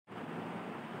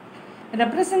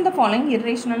represent the following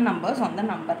irrational numbers on the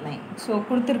number line. So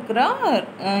கொடுத்திருக்கிற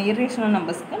irrational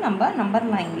numbersக்கு நம்ம number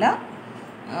lineல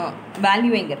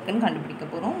value எங்கே இருக்குன்னு கண்டுபிடிக்க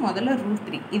போகிறோம். முதல்ல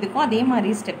 √3 இதுக்கும் அதே மாதிரி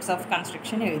ஸ்டெப்ஸ் ஆஃப்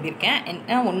கன்ஸ்ட்ரக்ஷன் எழுதியிருக்கேன்.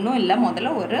 என்ன ஒன்றும் இல்லை, முதல்ல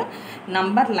ஒரு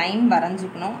நம்பர் லைன்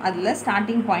வரைஞ்சிக்கணும். அதில்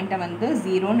ஸ்டார்டிங் பாயிண்ட்டை வந்து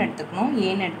 0ன்னு எடுத்துக்கணும்,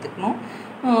 ஏன்னு எடுத்துக்கணும்.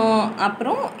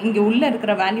 அப்புறம் இங்கே உள்ளே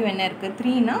இருக்கிற வேல்யூ என்ன இருக்குது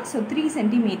 3னா, ஸோ 3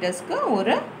 சென்டிமீட்டர்ஸ்க்கு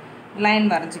ஒரு லைன்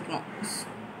வரைஞ்சிக்கணும்.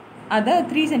 அதை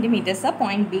 3 சென்டிமீட்டர்ஸாக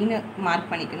பாயிண்ட் பின்னு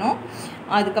மார்க் பண்ணிக்கணும்.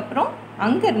 அதுக்கப்புறம்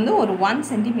அங்கேருந்து ஒரு 1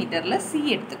 சென்டிமீட்டரில் சி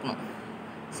எடுத்துக்கணும்.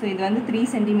 ஸோ இது வந்து 3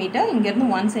 சென்டிமீட்டர், இங்கேருந்து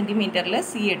 1 சென்டிமீட்டரில்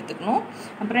சி எடுத்துக்கணும்.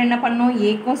 அப்புறம் என்ன பண்ணணும்,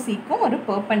 ஏக்கும் சிக்கும் ஒரு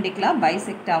பெர்பெண்டிகுலர்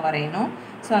பைசெக்டாக வரையணும்.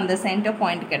 ஸோ அந்த சென்டர்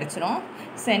பாயிண்ட் கிடச்சிரும்.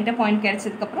 சென்டர் பாயிண்ட்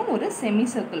கிடச்சதுக்கப்புறம் ஒரு செமி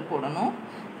சர்க்கிள் போடணும்.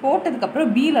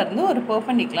 போட்டதுக்கப்புறம் பியிலேருந்து ஒரு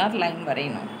பெர்பெண்டிகுலர் லைன்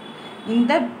வரையணும்.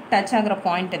 இந்த டச் ஆகிற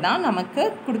பாயிண்ட்டு தான் நமக்கு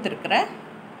கொடுத்துருக்குற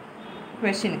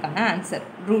கொஷனுக்கான ஆன்சர்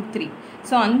 √3.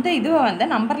 ஸோ அந்த இதுவை வந்து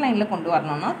நம்பர் லைனில் கொண்டு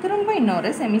வரணும்னா திரும்ப இன்னொரு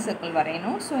செமி சர்க்கிள்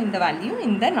வரையணும். ஸோ இந்த வேல்யூ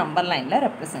இந்த நம்பர் லைனில்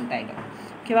ரெப்ரசென்ட் ஆகிடும்.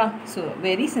 ஓகேவா? So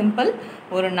very simple.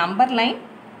 ஒரு நம்பர் லைன்,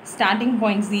 ஸ்டார்டிங்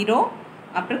பாயிண்ட் 0,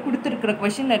 அப்புறம் கொடுத்துருக்குற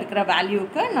கொஷனில் இருக்கிற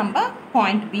வேல்யூவுக்கு நம்ம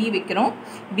பாயிண்ட் பி வைக்கிறோம்.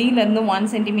 பியிலேருந்து 1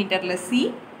 சென்டிமீட்டரில் சி,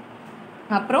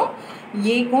 அப்புறம்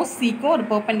ஏக்கும் சிக்கும் ஒரு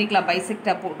பெர்பெண்டிகுலர்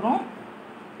பைசெக்டாக போடுறோம்.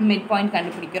 மிட் பாயிண்ட்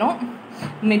கண்டுபிடிக்கிறோம்.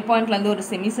 மிட் பாயிண்ட்லேருந்து ஒரு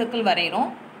செமி சர்க்கிள்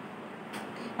வரைகிறோம்.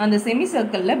 அந்த செமி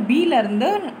சர்க்கிளில் பியிலேருந்து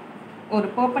ஒரு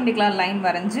பெர்பெண்டிகுலர் லைன்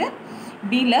வரைஞ்சி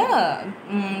பியில்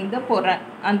இது போடுற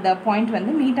அந்த பாயிண்ட்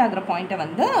வந்து மீட் ஆகிற பாயிண்ட்டை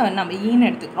வந்து நம்ம ஈன்னு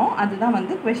எடுத்துக்கிறோம். அதுதான்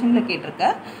வந்து கொஷனில் கேட்டிருக்க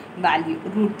வேல்யூ.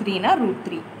 √3னா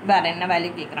 √3, வேறு என்ன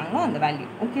வேல்யூ கேட்குறாங்களோ அந்த வேல்யூ.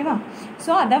 ஓகேவா?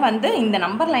 ஸோ அதை வந்து இந்த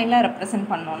நம்பர் லைனில் ரெப்ரசென்ட்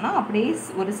பண்ணோன்னா அப்படியே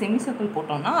ஒரு செமி சர்க்கிள்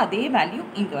போட்டோன்னா அதே வேல்யூ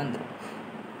இங்கே வந்துடும்.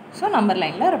 ஸோ நம்பர்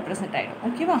லைனில் ரெப்ரசென்ட் ஆகிடும்.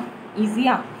 ஓகேவா?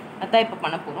 ஈஸியாக அதான் இப்போ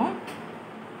பண்ண போகிறோம்.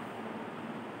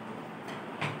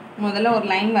 முதல்ல ஒரு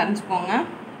லைன் வரைஞ்சிக்கோங்க.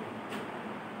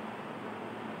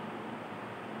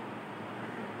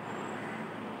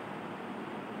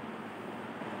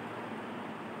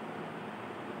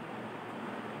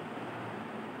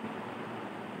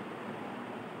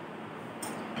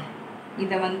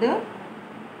 இதை வந்து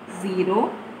 0,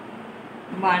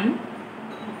 1,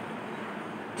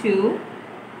 2,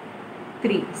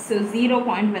 3. ஸோ 0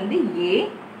 பாயிண்ட் வந்து ஏ,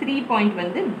 3 பாயிண்ட்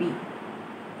வந்து பி.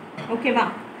 ஓகேவா?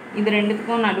 இது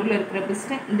ரெண்டுத்துக்கும் நடுவில் இருக்கிற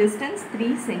டிஸ்டன்ஸ்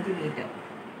 3 சென்டிமீட்டர்.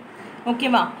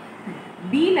 ஓகேவா?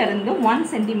 பியிலேருந்து 1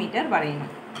 சென்டிமீட்டர்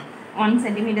வரையணும். 1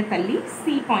 சென்டிமீட்டர் தள்ளி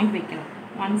சி பாயிண்ட் வைக்கணும்.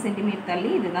 1 சென்டிமீட்டர்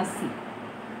தள்ளி இதுதான் சி.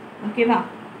 ஓகேவா?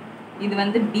 இது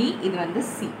வந்து பி, இது வந்து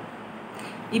சி.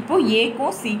 இப்போது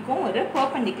ஏக்கும் சிக்கும் ஒரு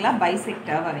பெர்பெண்டிகுலர்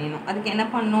பைசெக்டாக வரையணும். அதுக்கு என்ன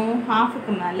பண்ணணும்,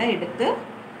 ஹாஃபுக்கு மேலே எடுத்து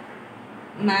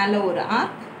மேலே ஒரு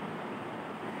ஆர்க்,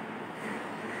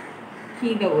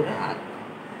 கீழே ஒரு ஆர்க்,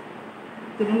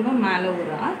 திரும்ப மேலே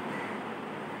ஒரு ஆர்க்,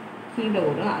 கீழே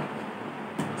ஒரு ஆர்க்.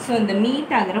 ஸோ இந்த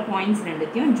மீட் ஆகிற பாயிண்ட்ஸ்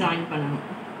ரெண்டுத்தையும் ஜாயின் பண்ணணும்.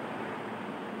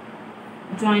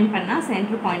 ஜாயின் பண்ணால்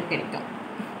சென்டர் பாயிண்ட் கிடைக்கும்.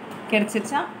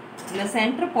 கிடைச்சிருச்சா? இந்த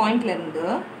சென்டர் பாயிண்ட்லேருந்து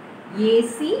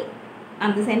ஏசி,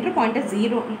 அந்த சென்டர் பாயிண்ட்டை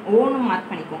 0 மார்க்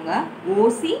பண்ணிக்கோங்க.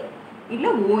 ஓசி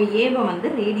இல்லை ஓஏவை வந்து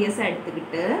ரேடியஸாக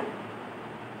எடுத்துக்கிட்டு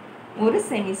ஒரு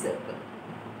செமி சர்க்கிள்.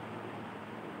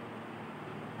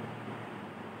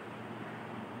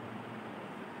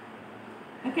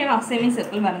 ஓகேவா? Semi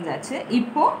circle வரைஞ்சாச்சு.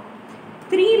 இப்போது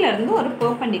 3லேருந்து ஒரு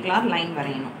பெர்பெண்டிகுலர் லைன்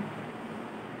வரையணும்.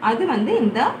 அது வந்து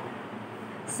இந்த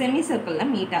செமி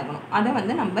சர்க்கிளில் மீட் ஆகணும். அதை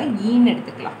வந்து நம்ம ஈன்னு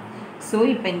எடுத்துக்கலாம். ஸோ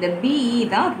இப்போ இந்த பிஇ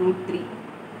தான் √3.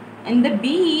 இந்த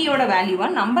பிஇயோட வேல்யூவை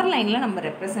நம்பர் லைனில் நம்ம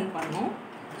ரெப்ரசென்ட் பண்ணணும்.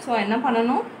 ஸோ என்ன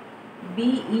பண்ணணும்,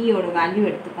 பிஇயோட வேல்யூ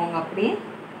எடுத்துக்கோங்க. அப்படியே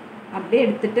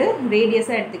எடுத்துகிட்டு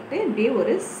ரேடியஸாக எடுத்துக்கிட்டு இப்படியே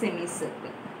ஒரு செமி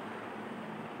சர்க்கிள்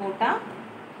போட்டால்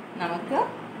நமக்கு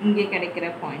இங்கே கிடைக்கிற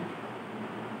பாயிண்ட்,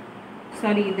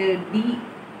 சாரி இது டி,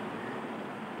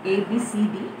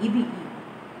 ஏபிசிடி, இது இ.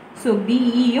 So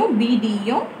பிஇயும்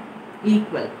பிடியும்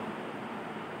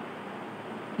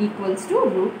equals to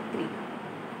 √3.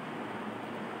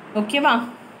 ஓகேவா?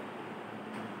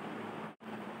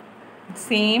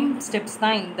 சேம் ஸ்டெப்ஸ்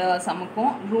தான் இந்த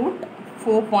சமுக்கும்.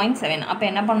 √4.7. அப்போ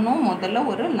என்ன பண்ணணும், முதல்ல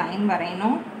ஒரு லைன்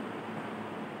வரையணும்.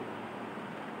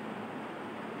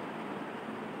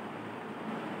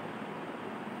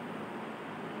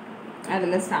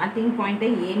 அதில் ஸ்டார்டிங் பாயிண்ட்டை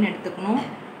ஏன்னு எடுத்துக்கணும்.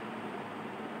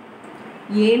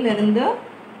 ஏலேருந்து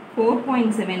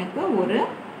 4.7க்கு ஒரு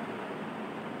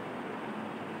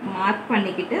மார்க்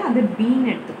பண்ணிக்கிட்டு அது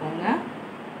பின்னு எடுத்துக்கோங்க.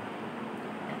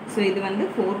 ஸோ இது வந்து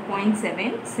 4.7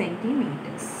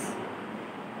 சென்டிமீட்டர்ஸ்.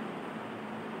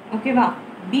 ஓகேவா?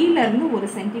 பியிலேருந்து 1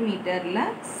 சென்டிமீட்டரில்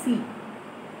சி.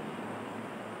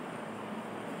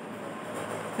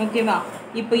 ஓகேவா?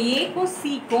 இப்போ ஏக்கும்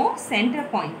சிக்கும் சென்டர்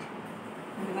பாயிண்ட்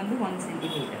இது வந்து 1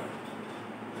 சென்டிமீட்டர்.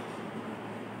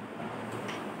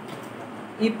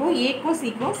 இப்போ ஏக்கும்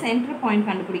சிக்கும் சென்டர் பாயிண்ட்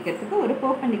கண்டுபிடிக்கிறதுக்கு ஒரு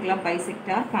பெர்பெண்டிகுலர்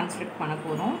பைசெக்டார் கன்ஸ்ட்ரக்ட் பண்ண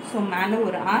போகிறோம். ஸோ மேலே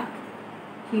ஒரு ஆர்க்,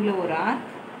 கீழே ஒரு ஆர்க்,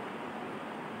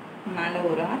 மேலே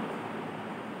ஒரு ஆர்க்,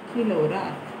 கீழே ஒரு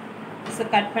ஆர்க். ஸோ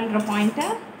கட் பண்ணுற பாயிண்ட்டை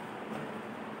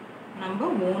நம்ம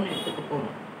ஓன் எடுத்துக்க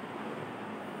போகிறோம்.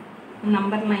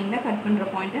 நம்பர் லைனில் கட் பண்ணுற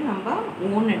பாயிண்ட்டை நம்ம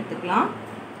ஓன் எடுத்துக்கலாம்.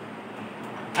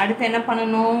 அடுத்து என்ன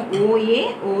பண்ணணும், ஓஏ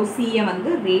ஓசியை வந்து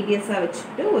ரேடியஸாக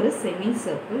வச்சுட்டு ஒரு செமி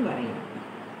சர்க்கிள் வரையணும்.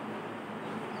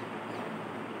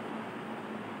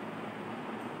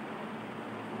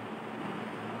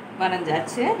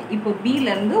 வரைஞ்சாச்சு. இப்போ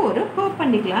பிலேருந்து ஒரு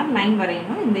பெர்பெண்டிகுலர் லைன்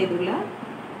வரையணும், இந்த இதில்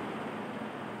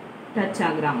டச்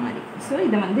ஆகிற மாதிரி. ஸோ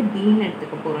இதை வந்து டின்னு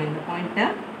எடுத்துக்க போகிறோம் இந்த பாயிண்ட்டை.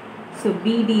 ஸோ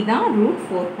பிடி தான்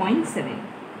 √4.7.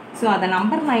 ஸோ அதை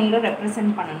நம்பர் லைனில்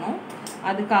ரெப்ரசன்ட் பண்ணணும்.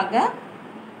 அதுக்காக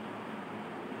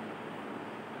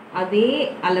அதே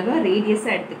அளவை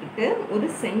ரேடியஸாக எடுத்துக்கிட்டு ஒரு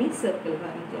செமி சர்க்கிள்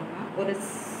வரைஞ்சோம்னா, ஒரு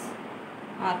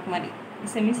ஆர்க் மாதிரி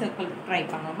செமி சர்க்கிள் ட்ரை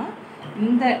பண்ணோம்னா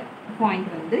இந்த பாயிண்ட்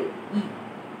வந்து இ.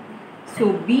 ஸோ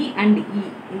பி அண்ட் இ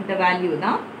இந்த வேல்யூ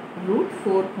தான்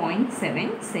 √4.7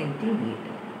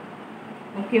 சென்டிமீட்டர்.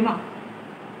 ஓகேவா?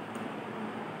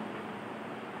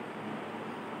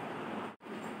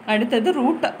 அடுத்தது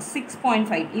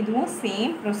 √6.5. இதுவும்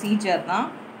சேம் ப்ரொசீஜர் தான்.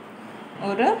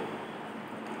 ஒரு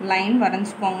லைன்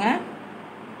வரைஞ்சிக்கோங்க.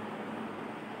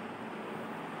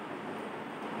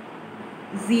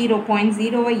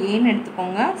 0.0 ஏன்னு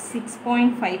எடுத்துக்கோங்க,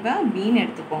 6.5 பின்னு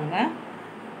எடுத்துக்கோங்க.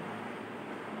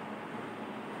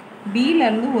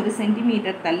 பிலேருந்து 1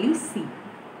 சென்டிமீட்டர் தள்ளி சி.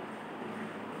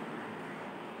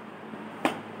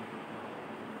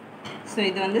 ஸோ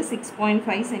இது வந்து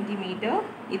 6.5 சென்டிமீட்டர்,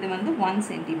 இது வந்து 1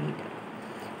 சென்டிமீட்டர்.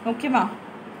 ஓகேவா?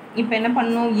 இப்போ என்ன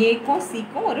பண்ணணும், ஏக்கும்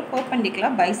சிக்கும் ஒரு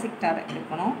பெர்பெண்டிகுலர் பைசெக்டார்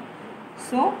எடுக்கணும்.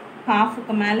 ஸோ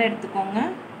ஹாஃபுக்கு மேலே எடுத்துக்கோங்க,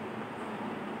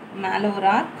 மேலே ஒரு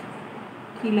ஆர்க்,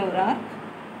 கீழே ஒரு ஆர்க்,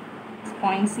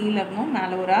 பாயிண்ட் சியில் இருக்கணும்,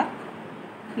 மேலே ஒரு ஆர்க்,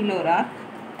 கீழே ஒரு ஆர்க்.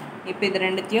 இப்போ இது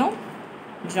ரெண்டுத்தையும்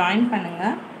ஜாயின்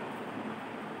பண்ணுங்கள்.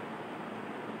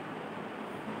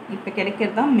 இப்போ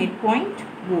கிடைக்கிறது தான் மிட் பாயிண்ட்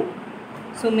ஓ.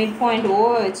 ஸோ மிட் பாயிண்ட்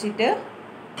ஓவை வச்சுட்டு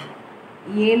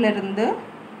ஏலேருந்து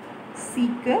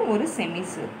சிக்கு ஒரு செமி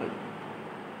சர்க்கிள்.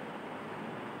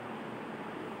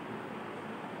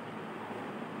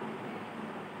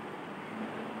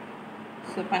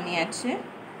 ஸோ பண்ணியாச்சு.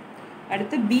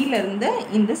 அடுத்து பிலேருந்து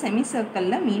இந்த செமி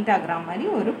சர்க்கிளில் மீட் ஆகிற மாதிரி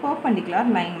ஒரு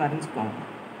பெர்பெண்டிகுலர் லைன் வரைஞ்சிக்கோங்க.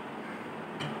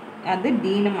 அது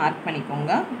டின்னு மார்க்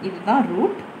பண்ணிக்கோங்க. இதுதான்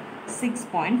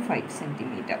 √6.5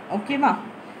 சென்டிமீட்டர். ஓகேவா?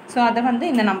 ஸோ அதை வந்து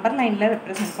இந்த நம்பர் லைனில்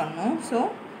ரெப்ரசன்ட் பண்ணணும். ஸோ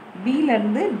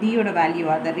பிலேருந்து டியோட வேல்யூ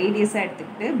அதை ரேடியஸாக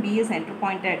எடுத்துக்கிட்டு பியை சென்டர்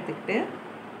பாயிண்ட்டாக எடுத்துக்கிட்டு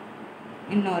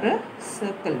இன்னொரு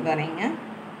சர்க்கிள் வரைங்க.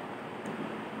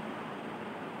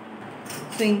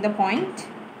 ஸோ இந்த பாயிண்ட்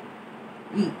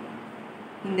இ,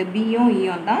 இந்த பியும்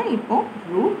இயும் தான் இப்போது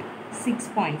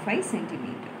 √6.5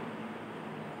 சென்டிமீட்டர்.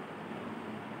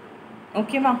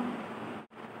 ஓகேவா?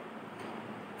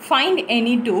 Find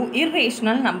any two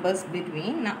irrational numbers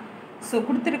between. So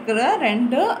கொடுத்துருக்கிற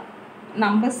ரெண்டு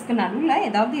நம்பர்ஸ்க்கு நடுவில்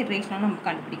ஏதாவது irrational நம்ம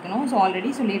கண்டுபிடிக்கணும். ஸோ ஆல்ரெடி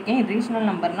சொல்லியிருக்கேன், irrational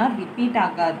நம்பர்னால் ரிப்பீட்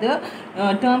ஆகாது,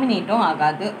 டெர்மினேட்டும்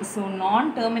ஆகாது. ஸோ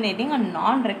நான் டெர்மினேட்டிங் அண்ட்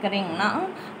நான் ரெக்கரிங்னா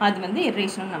அது வந்து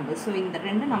irrational நம்பர். ஸோ இந்த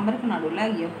ரெண்டு நம்பருக்கு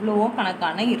நடுவில் எவ்வளவோ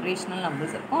கணக்கான irrational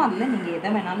நம்பர்ஸ் இருக்கும், அதில் நீங்கள்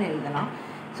எதை வேணாலும் எழுதலாம்.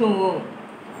 ஸோ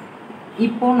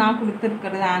இப்போது நான்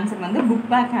கொடுத்துருக்கிறது ஆன்சர் வந்து புக்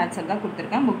பேக் ஆன்சர் தான்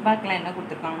கொடுத்துருக்கேன். புக் பேக்கில் என்ன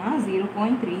கொடுத்துருக்காங்கன்னா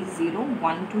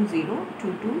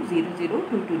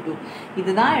 0.301202200222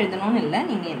 இதுதான் எழுதணும்னு இல்லை,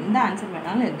 நீங்கள் எந்த ஆன்சர்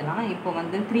வேணாலும் எழுதலாம். இப்போ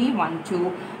வந்து 312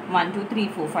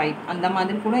 12345 அந்த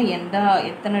மாதிரி கூட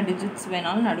எத்தனை டிஜிட்ஸ்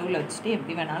வேணாலும் நடுவில் வச்சுட்டு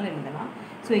எப்படி வேணாலும் எழுதலாம்.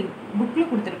 ஸோ புக்கில்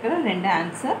கொடுத்துருக்கிற ரெண்டு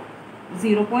ஆன்சர்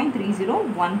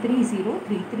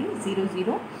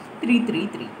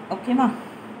 0.301303300333. ஓகேவா?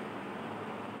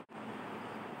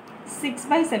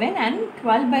 6/7 and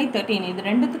 12/13 இது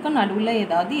ரெண்டுத்துக்கும் நடுவில்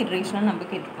ஏதாவது irrational நம்பர்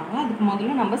கேட்டிருக்காங்க. அதுக்கு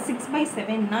முதல்ல நம்ம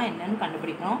 6/7னா என்னன்னு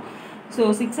கண்டுபிடிக்கணும். ஸோ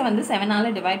 6 வந்து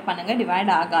 7ஆல் டிவைட் பண்ணுங்கள்,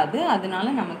 டிவைட் ஆகாது. அதனால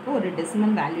நமக்கு ஒரு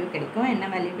டெசிமல் வேல்யூ கிடைக்கும். என்ன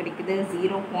வேல்யூ கிடைக்குது,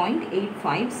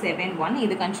 0.8571.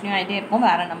 இது கண்டினியூ ஆகிட்டே இருக்கும்,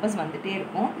 வேறு நம்பர்ஸ் வந்துகிட்டே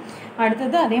இருக்கும்.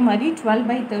 அடுத்தது அதே மாதிரி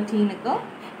 12/13க்கு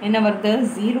என்ன வருது,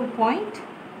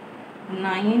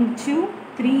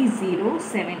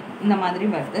 0.92307 இந்த மாதிரி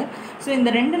வருது. ஸோ இந்த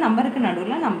ரெண்டு நம்பருக்கு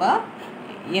நடுவில் நம்ம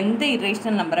எந்த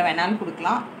irrational நம்பரை வேணாலும்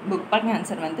கொடுக்கலாம். புக் பேக்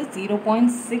ஆன்சர் வந்து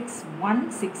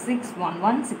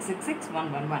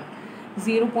 0.616611666111.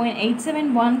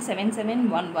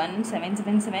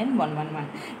 0.8717711777111.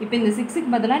 இப்போ இந்த 6க்கு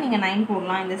பதிலாக நீங்கள் 9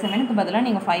 போடலாம், இந்த 7க்கு பதிலாக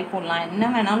நீங்கள் 5 போடலாம், என்ன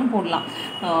வேணாலும் போடலாம்.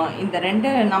 இந்த ரெண்டு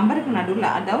நம்பருக்கு நடுவில்,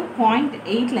 அதாவது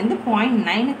 0.8லேருந்து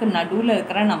 0.9க்கு நடுவில்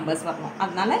இருக்கிற நம்பர்ஸ் வரணும்.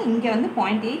 அதனால இங்கே வந்து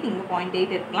 0.8, இங்கே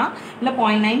 0.8 இருக்கலாம், இல்லை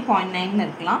 0.9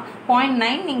 இருக்கலாம்.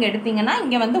 0.9 நீங்கள் எடுத்தீங்கன்னா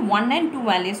இங்கே வந்து 1 and 2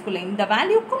 வேல்யூஸ்குள்ளே இந்த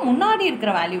வேல்யூக்கு முன்னாடி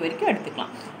இருக்கிற வேல்யூ வரைக்கும்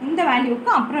எடுத்துக்கலாம், இந்த வேல்யூக்கு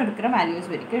அப்புறம் இருக்கிற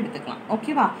வேல்யூஸ் வரைக்கும் எடுத்துக்கலாம்.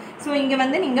 ஓகேவா? ஸோ இங்கே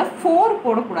வந்து நீங்கள் 4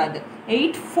 போடக்கூடாது,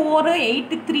 8-4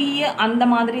 8-3 அந்த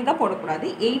மாதிரி தான் போடக்கூடாது.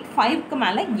 8-5க்கு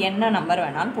மேலே என்ன நம்பர்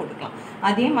வேணாலும் போட்டுக்கலாம்.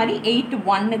 அதே மாதிரி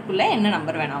 8-1க்குள்ளே என்ன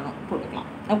நம்பர் வேணாலும் போட்டுக்கலாம்.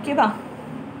 ஓகேவா?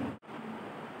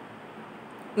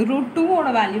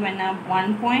 √2 வேல்யூ என்ன?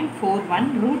 1.41.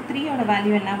 √3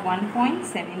 வேல்யூ என்ன?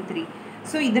 1.73.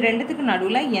 ஸோ இது ரெண்டுத்துக்கு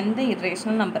நடுவில் எந்த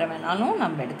இர்ரேஷனல் நம்பரை வேணாலும்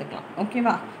நம்ம எடுத்துக்கலாம்.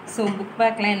 ஓகேவா? ஸோ புக்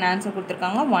பேக்கில் என்ன ஆன்சர்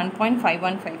கொடுத்துருக்காங்க?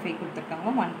 1.5155 கொடுத்துருக்காங்க,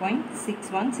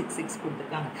 1.6166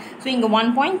 கொடுத்துருக்காங்க. ஸோ இங்கே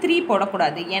 1.3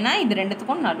 போடக்கூடாது, ஏன்னா இது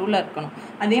ரெண்டுத்துக்கும் நடுவில் இருக்கணும்.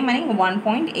 அதே மாதிரி இங்கே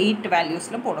 1.8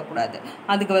 வேல்யூஸில் போடக்கூடாது.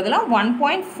 அதுக்கு பதிலாக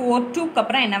 1.42க்கு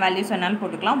அப்புறம் என்ன வேல்யூஸ் வேணாலும்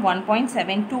போட்டுக்கலாம்,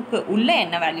 1.72க்கு உள்ளே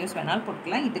என்ன வேல்யூஸ் வேணாலும்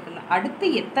போட்டுக்கலாம். இதுக்கு அடுத்து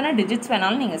எத்தனை டிஜிட்ஸ்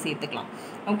வேணாலும் நீங்கள் சேர்த்துக்கலாம்.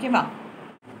 ஓகேவா?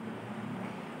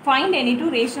 Find any two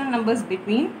rational numbers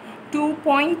between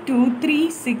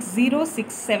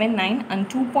 2.236069 and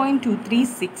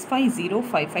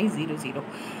 2.23650550.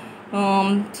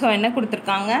 So என்ன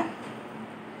கொடுத்துருக்காங்க?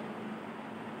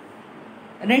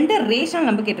 ரெண்டு ரேஷனல்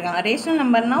நம்பர் கேட்டிருக்காங்க. ரேஷனல்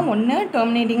நம்பர்னால் ஒன்று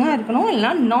டெர்மினேட்டிங்காக இருக்கணும்,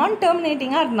 இல்லைனா நான்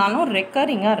டெர்மினேட்டிங்காக இருந்தாலும்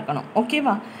ரெக்கரிங்காக இருக்கணும்.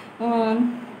 ஓகேவா?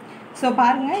 ஸோ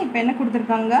பாருங்கள், இப்போ என்ன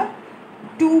கொடுத்துருக்காங்க?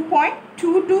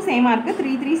 2.22 சேமாக இருக்குது,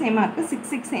 33 சேமாக இருக்குது,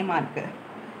 66 சேமாக இருக்குது.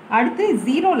 அடுத்து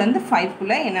 0லேருந்து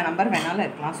 5க்குள்ளே என்ன நம்பர் வேணாலும்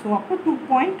இருக்கலாம். ஸோ அப்போ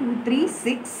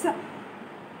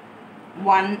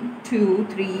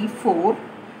 2.236123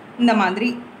 இந்த மாதிரி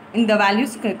இந்த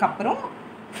வேல்யூஸ்க்கு அப்புறம்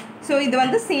ஸோ இது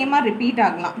வந்து சேமாக ரிப்பீட்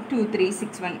ஆகலாம்.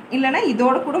 2361 இல்லைனா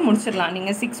இதோட கூட முடிச்சிடலாம்.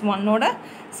 நீங்கள் 61ஓட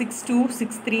 62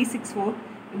 63 64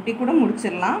 இப்படி கூட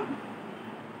முடிச்சிடலாம்.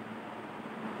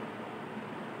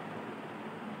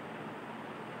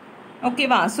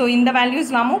 ஓகேவா? ஸோ இந்த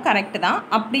வேல்யூஸ்லாமும் கரெக்டு தான்.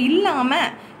 அப்படி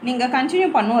இல்லாமல் நீங்கள் கண்டினியூ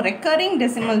பண்ணணும், ரெக்கரிங்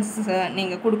டெசிமல்ஸ்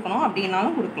நீங்கள் கொடுக்கணும்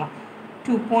அப்படின்னாலும் கொடுக்கலாம்.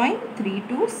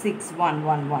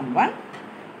 2.326111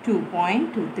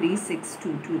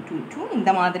 2.2362222 இந்த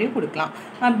மாதிரி கொடுக்கலாம்.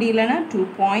 அப்படி இல்லைன்னா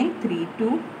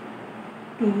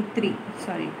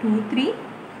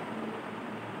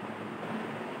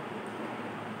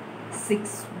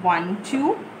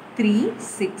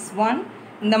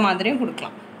இந்த மாதிரியும்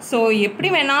கொடுக்கலாம். ஸோ எப்படி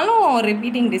வேணாலும்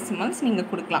ரிப்பீட்டிங் டெசிமல்ஸ் நீங்கள்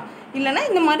கொடுக்கலாம், இல்லைனா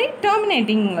இந்த மாதிரி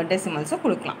டெர்மினேட்டிங் டெசிமல்ஸும்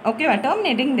கொடுக்கலாம். ஓகேவா?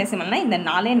 டெர்மினேட்டிங் டெசிமல்னால் இந்த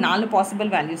 4 பாசிபிள்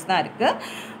வேல்யூஸ் தான் இருக்குது.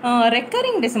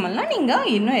 ரெக்கரிங் டெசிமல்னால் நீங்கள்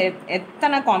இன்னும்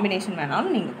எத்தனை காம்பினேஷன்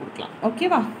வேணாலும் நீங்கள் கொடுக்கலாம்.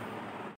 ஓகேவா?